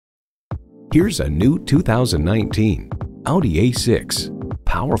Here's a new 2019 Audi A6.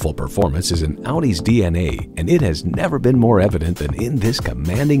 Powerful performance is in Audi's DNA, and it has never been more evident than in this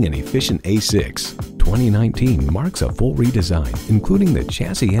commanding and efficient A6. 2019 marks a full redesign, including the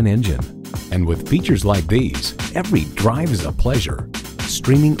chassis and engine. And with features like these, every drive is a pleasure.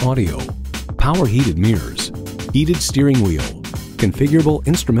 Streaming audio, power heated mirrors, heated steering wheel, configurable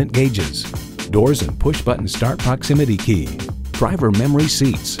instrument gauges, doors and push-button start proximity key, driver memory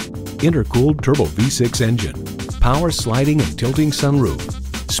seats, intercooled turbo V6 engine, power sliding and tilting sunroof,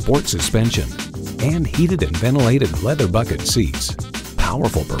 sport suspension, and heated and ventilated leather bucket seats.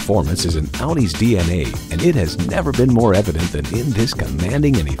 Powerful performance is in Audi's DNA, and it has never been more evident than in this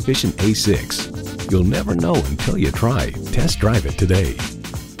commanding and efficient A6. You'll never know until you try. Test drive it today.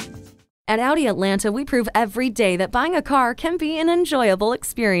 At Audi Atlanta, we prove every day that buying a car can be an enjoyable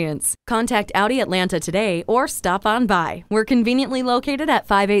experience. Contact Audi Atlanta today or stop on by. We're conveniently located at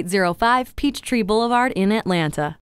 5805 Peachtree Boulevard in Atlanta.